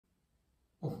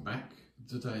Welcome back.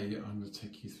 Today I'm going to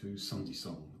take you through Sunday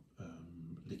Song,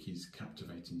 Licky's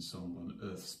captivating song on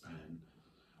Earthspan.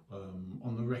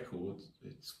 On the record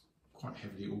it's quite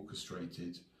heavily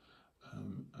orchestrated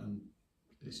and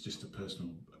it's just a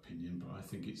personal opinion, but I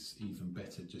think it's even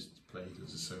better just played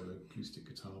as a solo acoustic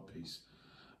guitar piece.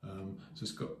 So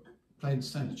it's got plain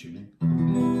standard tuning,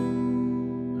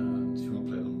 and if you want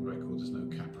to play it on the record there's no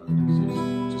capo, so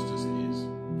it's just as it is.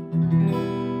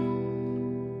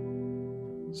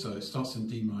 So it starts in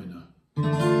D minor. I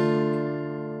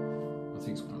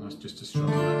think it's quite nice just to strum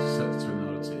that to set the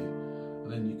tonality,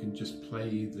 and then you can just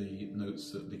play the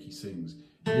notes that Licky sings.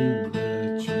 In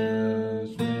the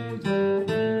church made of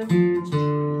different strings.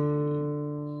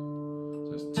 So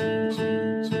that's 2,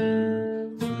 2,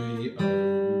 2, 3,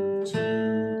 0, 2.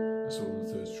 That's all on the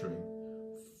third string.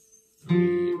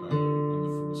 3, 0 on the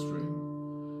fourth string,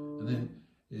 and then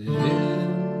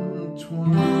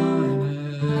entwined.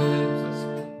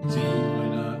 D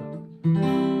minor,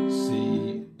 C,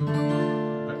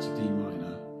 back to D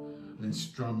minor, and then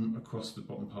strum across the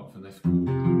bottom part of an F chord,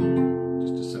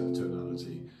 just to set the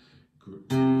tonality. Green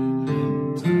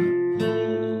and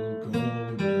apple,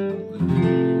 golden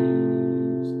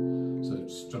leaves. So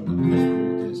strum that F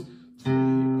chord, there's 3,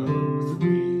 0,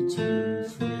 3, 2,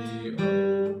 3,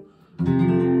 0,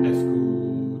 F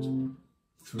chord,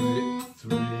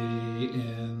 3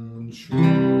 in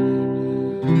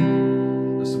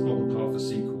the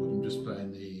C chord. I'm just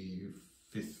playing the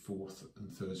 5th, 4th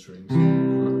and 3rd strings.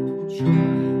 He's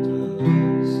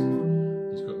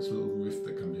got this little riff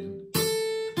that comes in.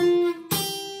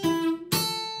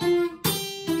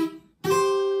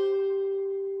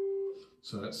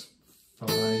 So that's 5,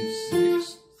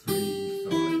 6, 3,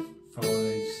 5, 5,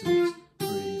 6,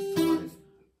 3, 5,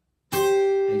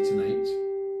 8 and 8.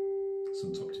 It's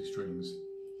on top 2 strings.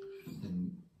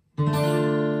 Then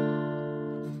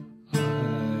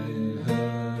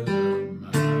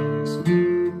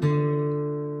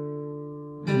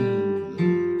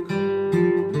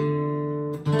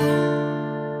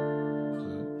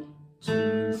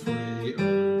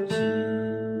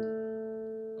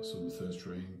on the 3rd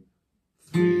string,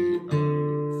 3, 0,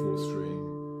 4th string,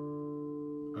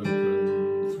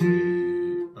 open,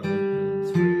 3,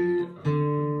 open, 3, open.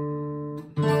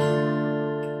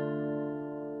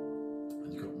 And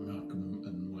you've got Malcolm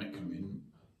and Mike come in.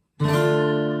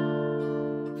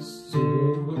 So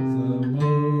the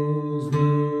moles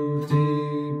move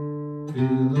deep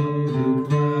below the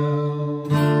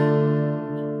ground.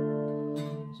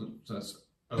 So that's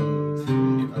 0, 3, 0.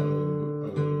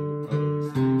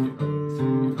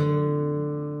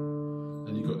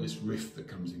 This riff that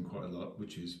comes in quite a lot,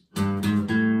 which is so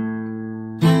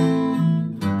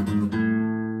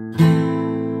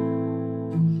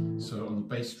on the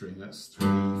bass string that's 3, 4,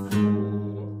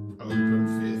 open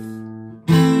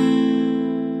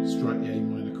 5th, strike the A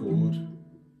minor chord,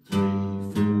 3,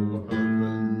 4,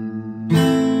 open,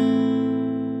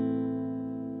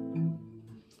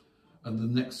 and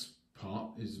the next part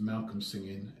is Malcolm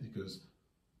singing. It goes,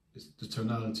 the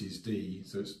tonality is D,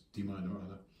 so it's D minor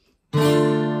rather.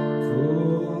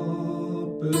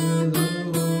 For below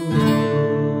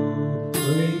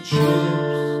great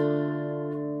ships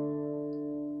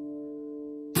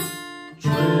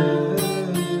trembled.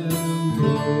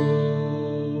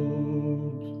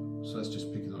 So that's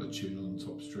just picking up a tune on the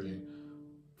top string.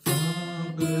 Far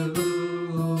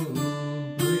below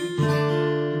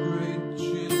great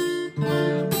ships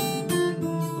trembled.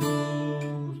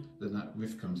 Then that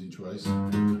riff comes in twice.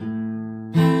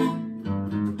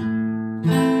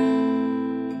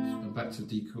 To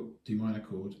D minor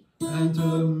chord, and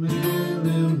a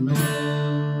million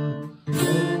men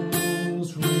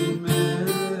almost remembered.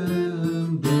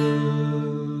 And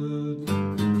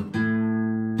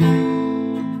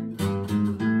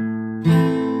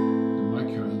Mike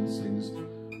Heron sings,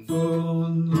 for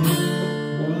no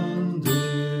one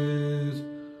did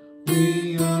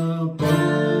we are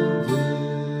bonded,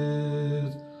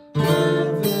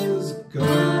 love is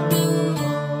God.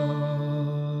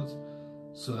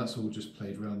 So that's all just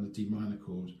played around the D minor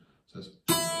chord. So it's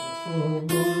for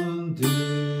one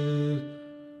did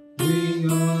we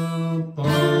are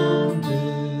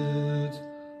bonded,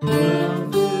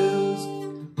 love is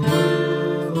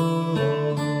God.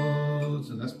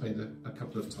 And that's played a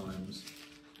couple of times.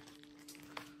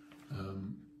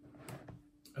 And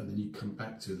then you come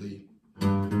back to the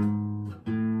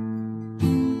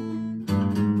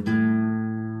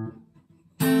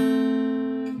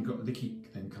you've got Licky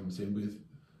then comes in with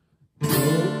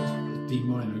D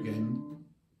minor again.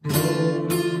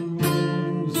 Golden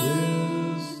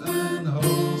roses and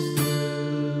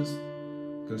horses.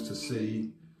 Goes to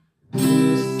C.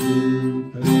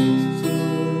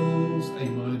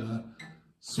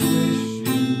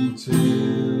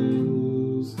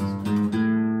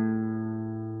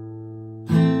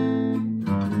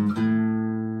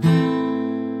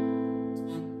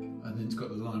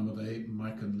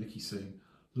 licky sing.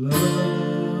 Love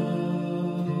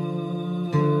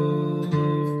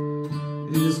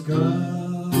is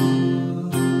God,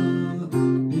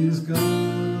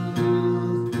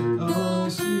 oh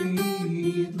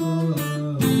sweet love.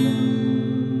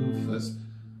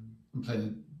 I'm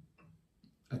playing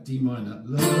a D minor.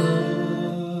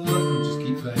 Love, and just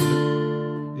keep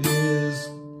playing it. Is,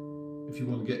 if you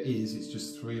want to get is, it's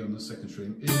just 3 on the second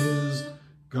string. Is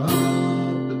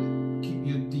God, but keep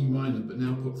your D minor, but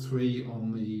now put 3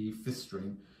 on the 5th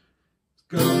string.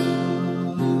 God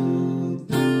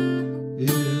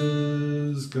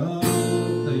is God.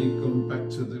 Now you've gone back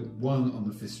to the 1 on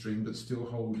the 5th string, but still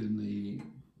holding the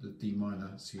D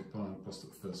minor. So you're playing across the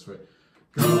 1st fret.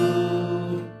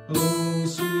 God, oh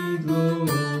sweet Lord.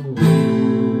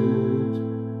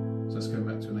 So let's go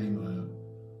back to an A minor.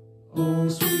 Oh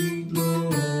sweet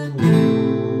Lord.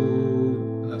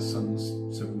 And that's sung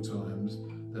several times.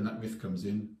 Then that riff comes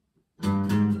in.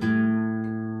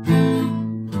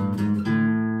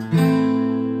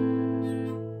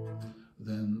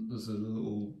 Then there's a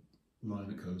little line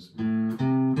that goes.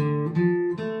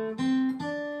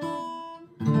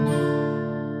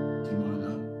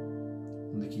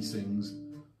 Sings.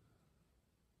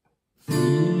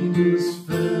 Fingers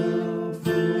fell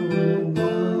for a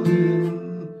while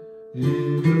in the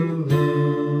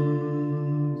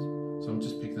land. So I'm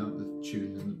just picking out the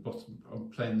tune in the bottom. I'm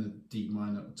playing the D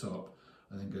minor at the top,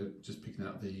 and then just picking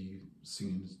out the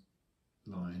singing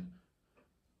line.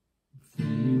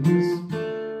 Fingers.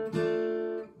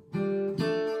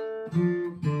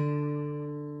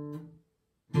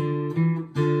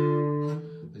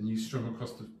 Then you strum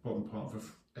across the bottom part of a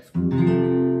F chord.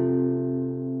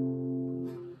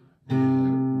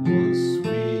 It was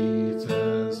sweet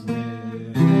as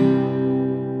milk.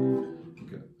 You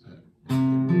got that.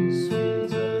 It was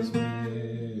sweet as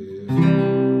milk.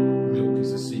 Milk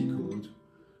is a C chord.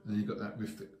 And then you got that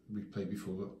riff that we played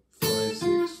before. 5,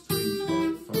 6, 3,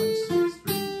 5, 5, 6,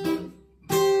 3,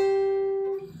 5.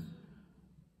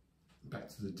 Back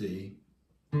to the D.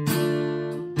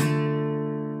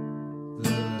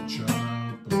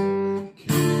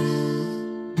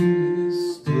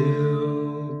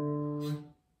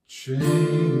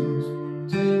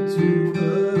 Changed into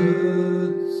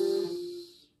birds,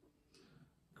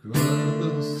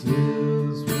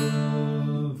 grasses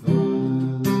were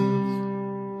violets,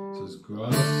 says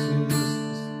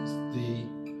grasses, D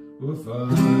were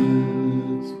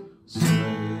violets,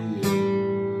 swaying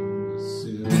the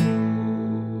silk.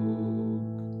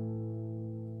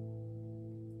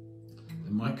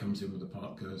 Then Mike comes in with the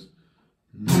part that goes,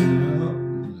 now,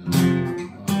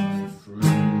 my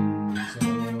friends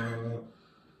are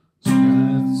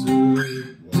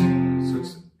scattered wide. So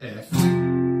it's F, 5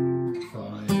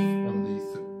 on the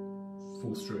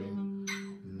 4th string.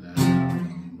 Now,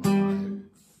 my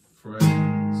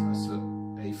friends, that's a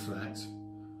flat,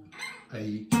 A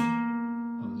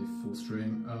on the 4th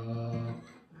string,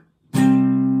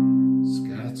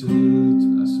 scattered,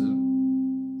 that's a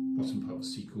bottom part of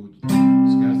C chord,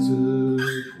 scattered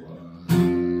wide.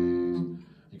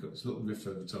 You've got this little riff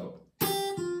over the top.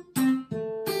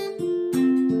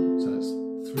 So that's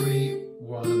 3,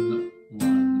 1,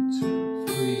 1, 2,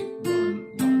 3,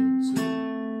 1,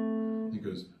 1, 2. It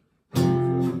goes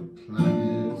over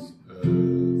planet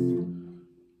Earth.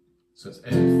 So that's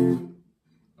F,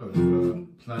 over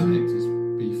planet is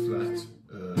B flat,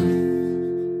 Earth.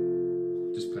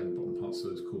 Just playing the bottom parts of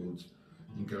those chords.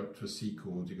 You go up to a C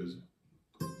chord, it goes.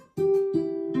 So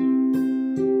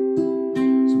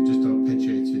I'm just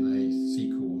arpeggiating a C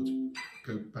chord,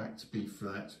 go back to B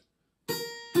flat.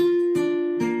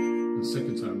 And the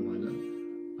second time minor,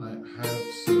 I have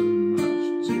so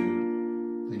much to,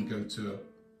 then go to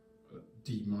a D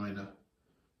minor,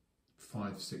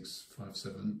 5, 6, 5,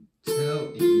 7. Tell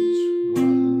each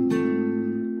one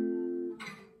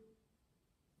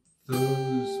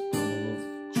those of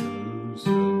chosen.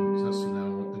 So that's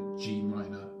now a G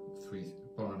minor, 3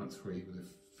 bar at 3 with a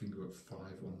finger at 5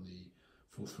 on the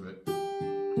 4th fret.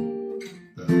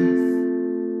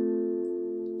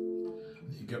 And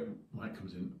you get Mike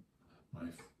comes in.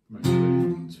 My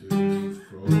friend to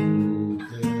throw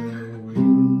their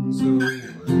wings away.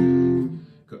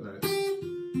 Got that.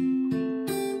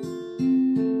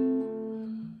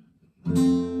 The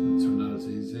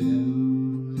tonalities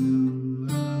in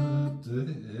the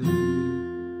day.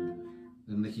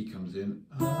 Then Nicky comes in.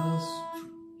 A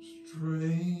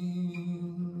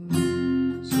strange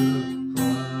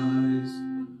surprise.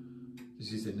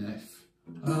 This is an F.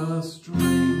 A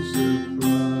strange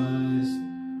surprise.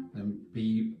 Then B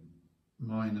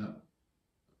minor,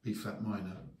 B flat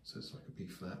minor. So it's like a B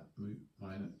flat move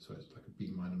minor. So it's like a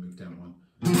B minor move down 1.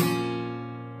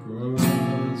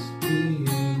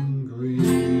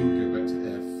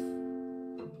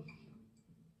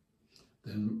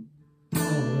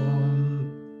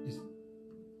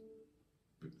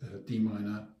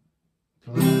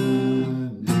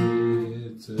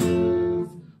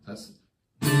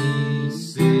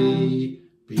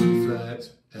 F,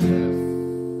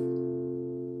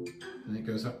 and it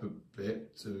goes up a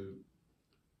bit to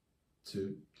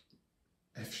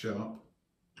F sharp,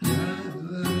 and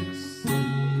the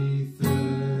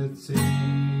C13,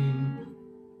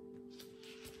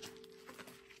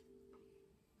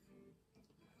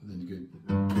 and then you go.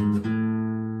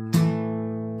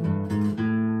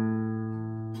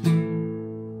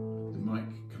 The mic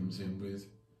comes in with,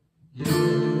 yes,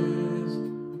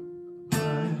 I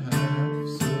have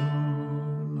so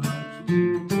much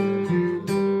to tell,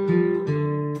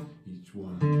 each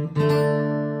one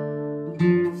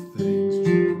of things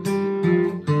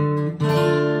truly I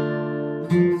know,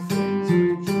 of things I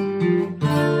truly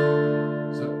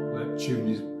know. So that tune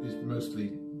is mostly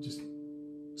just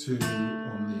 2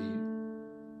 on the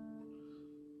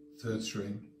 3rd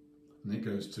string, and it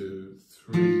goes to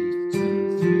 3,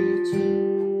 2, 3,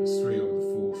 2. There's 3 on the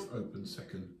 4th open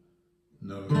 2nd.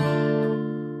 No.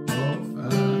 Of our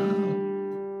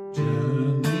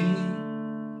journey,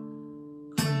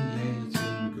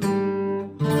 creating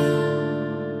gold,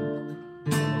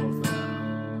 of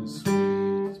our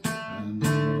sweet and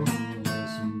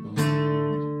awesome bond,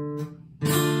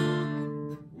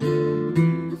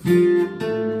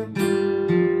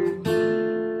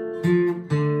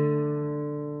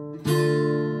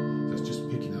 that's just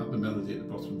picking up the melody at the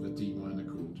bottom of a D minor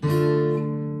chord.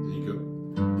 Then you go.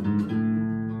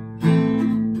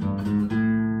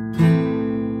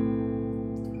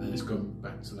 And then it's gone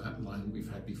back to that line we've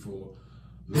had before.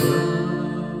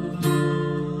 Love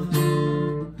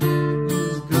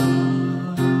is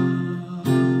God,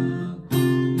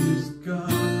 is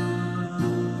God,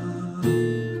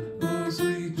 oh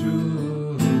sweet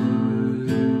joy.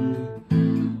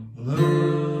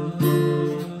 Love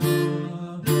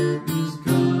is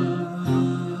God,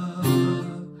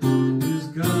 is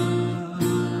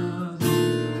God,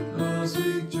 oh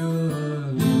sweet joy.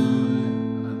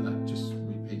 And that just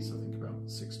repeats, I think, about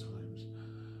 6 times,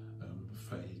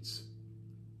 fades.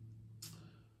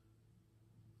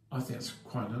 I think that's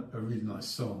quite a really nice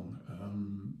song.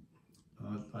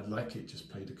 I'd like it just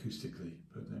played acoustically,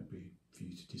 but that'd be for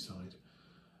you to decide.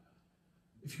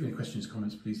 If you've got any questions,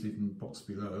 comments, please leave them in the box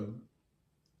below.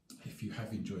 If you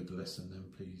have enjoyed the lesson, then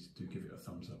please do give it a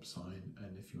thumbs up sign,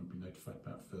 and if you want to be notified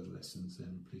about further lessons,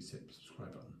 then please hit the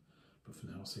subscribe button. But for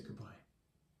now, I'll say goodbye.